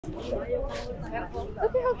Look at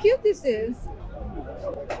how cute this is.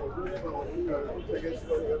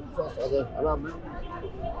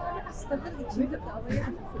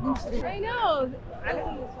 I know.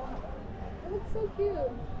 It looks so cute.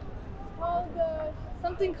 It's called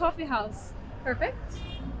something coffee house. Perfect.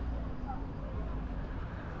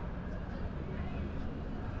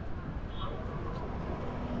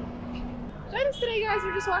 Join us today, guys.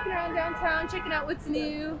 We're just walking around downtown, checking out what's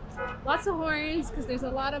new. Lots of horns because there's a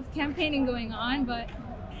lot of campaigning going on, but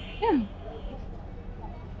yeah.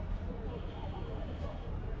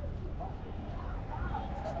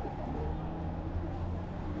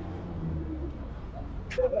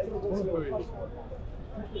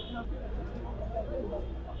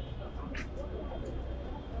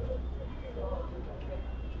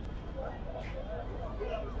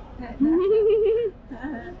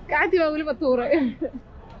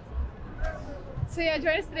 So yeah,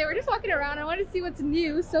 join us today. We're just walking around. I wanted to see what's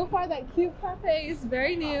new. So far, that cute cafe is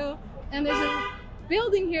very new, and there's a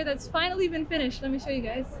building here that's finally been finished. Let me show you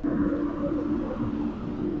guys.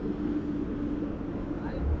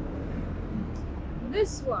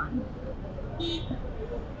 This one.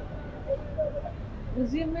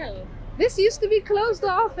 This used to be closed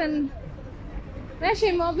off, and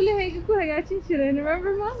remember,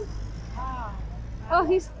 Mom? Oh,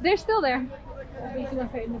 they're still there.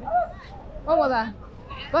 Oh, well, that.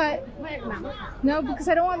 But no, because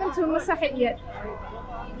I don't want them to massage it yet.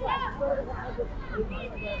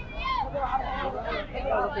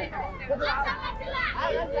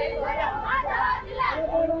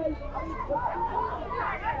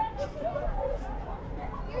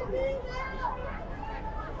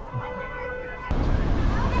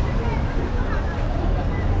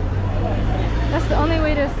 That's the only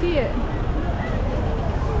way to see it.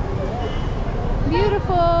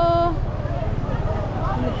 Beautiful.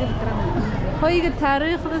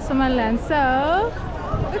 Hargeisa Somaliland. So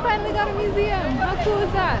we finally got a museum. How cool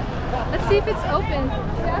is that? Let's see if it's open.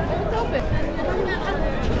 Yeah, it's open.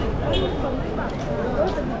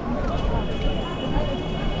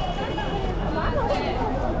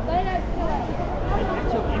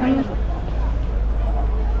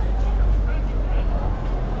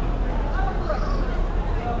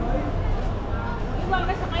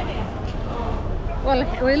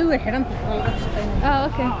 Oh,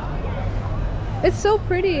 okay. It's so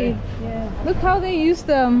pretty. Yeah. Look how they used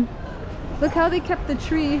them. Look how they kept the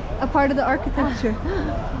tree a part of the architecture.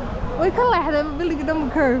 We can like them building them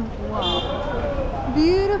curve. Wow.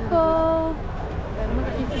 Beautiful.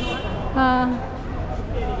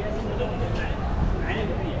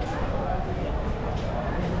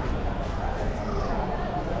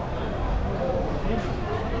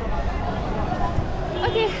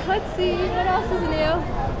 Okay, let's see what else is new.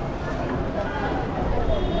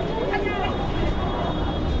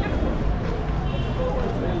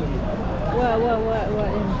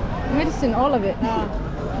 Medicine, all of it.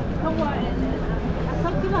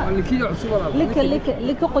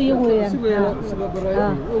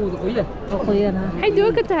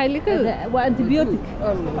 حيدوك تهاي لك وانتبيوتيك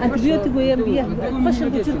ويان بيه فشل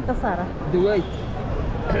بتشوف قصارة دواي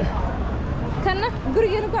كنا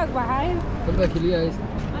قرينا قاعد بحاي كذا كلية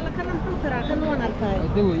أنا كنا محضرة كنا وانا الكاي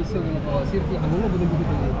دواي يسوي بواسير في حمولة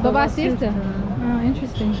بدنا بواسيرته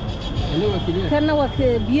interesting كنا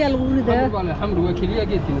وكبيا الوردة حمر على حمر وكلية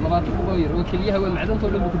جدا نباتك غير وكلية هو المعدن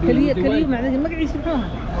طول الوقت كلية معدن ما قاعد يسمعوها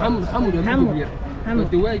حمر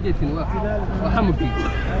والدواء جدا وحمر فيه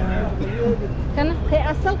كنا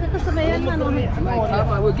هي أصلك قسم يلنا ما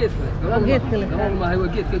هو جيت ما هو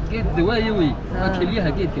جيت دواء يوي وكليها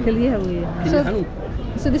جيت كليها وي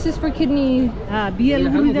So this is for kidney. بيا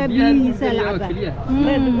الوردة بيا سلعة ريد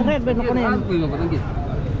بنقنين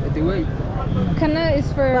الدواء Kana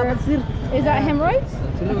is for, is that hemorrhoids?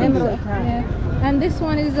 Hemorrhoids. Yeah. And this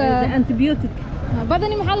one is antibiotic.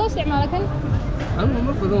 بدني محله استعماله كان؟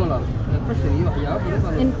 ما بدون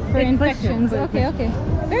for infections. Okay.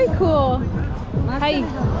 Very cool. Hi.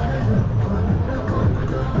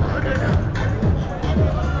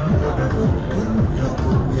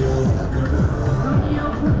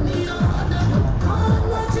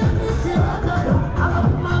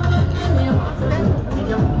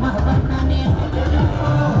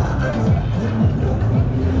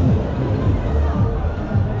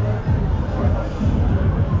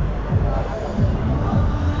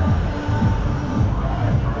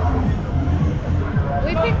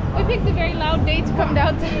 We picked a very loud day to come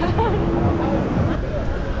downtown.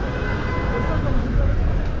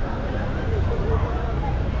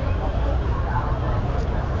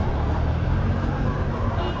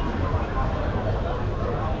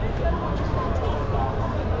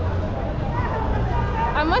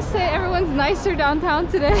 must say everyone's nicer downtown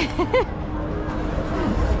today.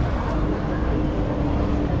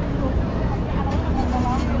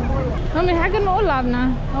 Mommy, how can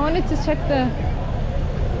I wanted to check the...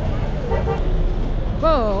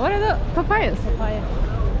 Whoa, what are the papayas? Papaya.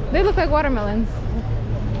 They look like watermelons.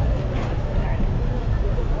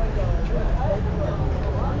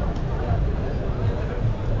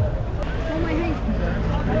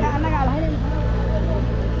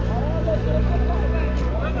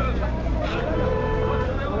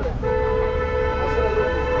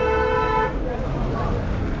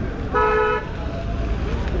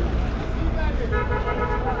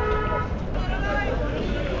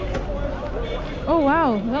 Oh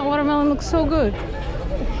wow, that watermelon looks so good.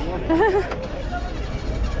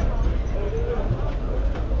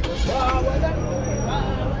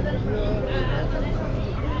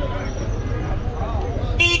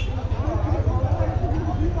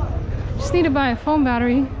 Just need to buy a phone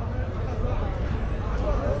battery.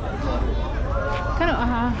 Kind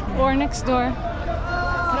of, or next door.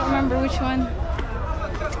 I don't remember which one.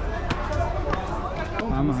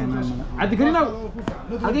 عاد كرينا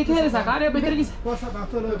هذه كده سكاري بترجس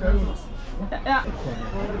يا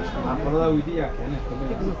والله ودي يا كان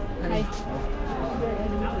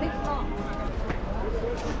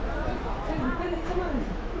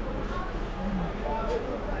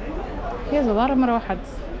He has a lot of marawahads.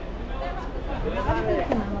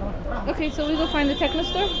 Okay, so we go find the techno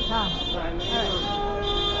store?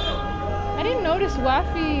 I didn't notice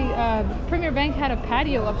Wafi Premier Bank had a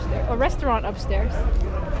patio upstairs, a restaurant upstairs.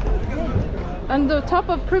 On the top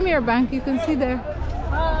of Premier Bank, you can see there.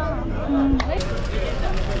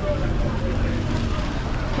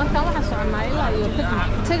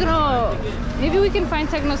 Techno, maybe we can find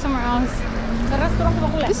techno somewhere else.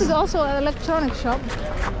 This is also an electronic shop.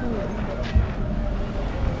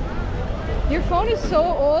 Your phone is so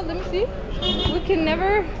old, let me see.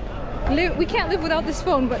 We can't live without this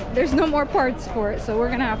phone, but there's no more parts for it, so we're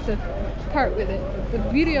gonna have to part with it. The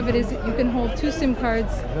beauty of it is that you can hold 2 SIM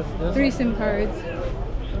cards, 3 SIM cards,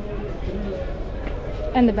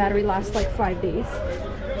 and the battery lasts like 5 days.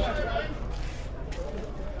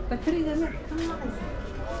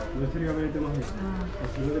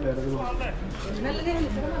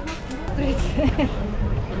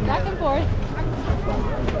 Back and forth.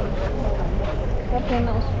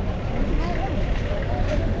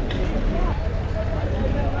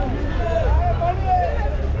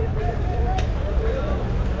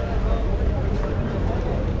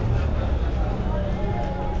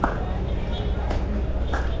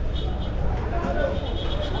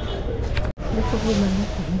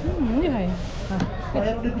 Như vậy.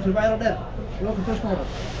 Bayar udah bisa bayar udah. Lo terus mau.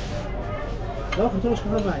 Lo terus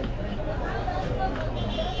mau bayar.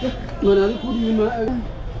 Mana aku di mana?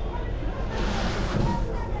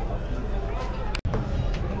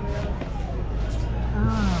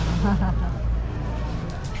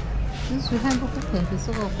是汉不可以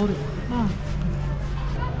是个锅里。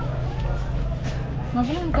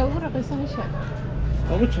Mablan ka ura kasi siya.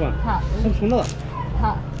 Which one? Ha. Samsung.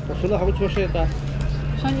 Ha. Samsung how much was it?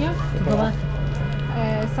 Saan yun?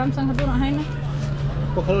 Samsung haduna hayna.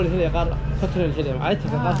 وخلوا لي هنا قال فترة الهدى عادي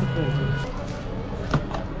قال فترة الهدى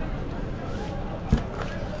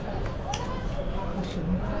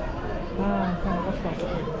كان أصلا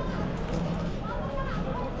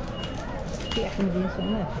في أحمد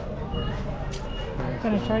يسمى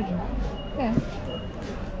Gonna charge you. Yeah.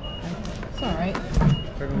 It's alright.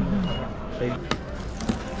 Good.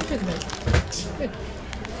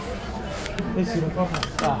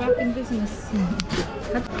 Back in business.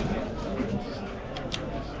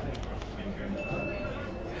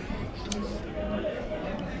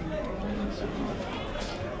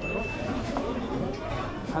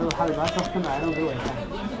 هذا الحالة بعد تختم على دروي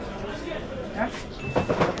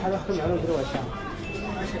هذا تختم على دروي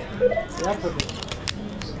يا فضل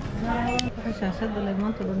عشان شد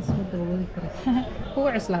المنطقة بنسمع دروي كريس هو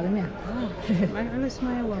عسل هذا مين؟ ما عرفش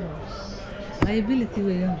ما يورا liability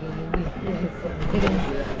وياه It is.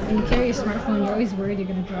 When you carry a smartphone, you're always worried you're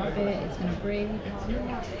gonna drop it, it's gonna break.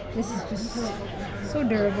 This is just so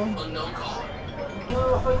durable.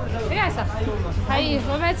 Hi,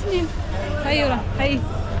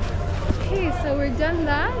 Okay, so we're done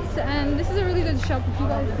that, and this is a really good shop if you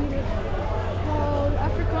guys see it. Called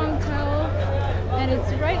African Tel, and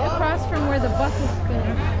it's right across from where the bus is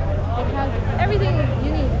going. It has everything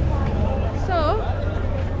you need. So,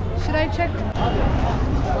 should I check?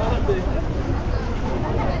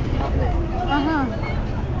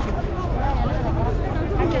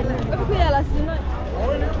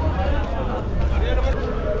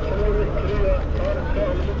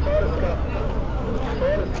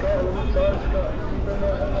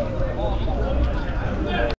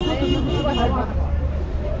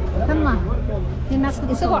 kan mah tinak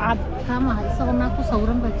Isagoo cad. kama isagoo naag ku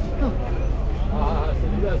sawiran baa jirto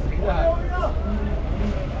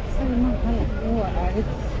isaga ma kale waa caagid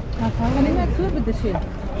Kan inaad soo bedesheen.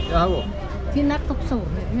 يا هو tii naagta ku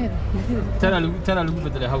sawiran meeda تنا لو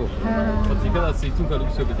بدل هو فدي كذا الزيتون كانوا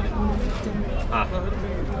بيسوي بدل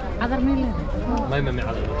cadar meel leedahay ما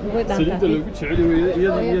على سليد لو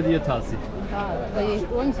جعلي يد تاسي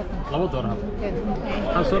لو دورها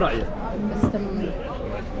ها سرعيه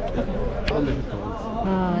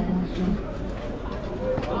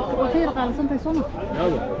وخير قال سنتي سنة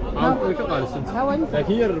هو كقال سنت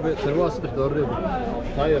لكن يربع تروا 3 دولار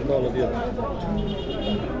تاير دولار ديال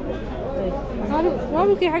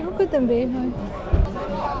Maalkii xagga ku dambeeyay.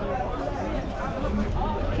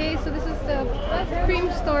 Okay, so this is the best cream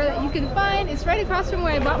store that you can find. It's right across from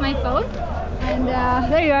where I bought my phone. And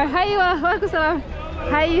there you are. Hi, welcome salam.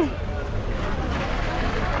 Hi.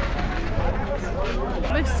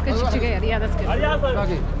 Looks good. Yeah, that's good.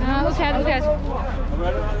 Okay.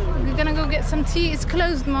 We're gonna go get some tea. It's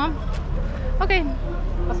closed, Mom. Okay.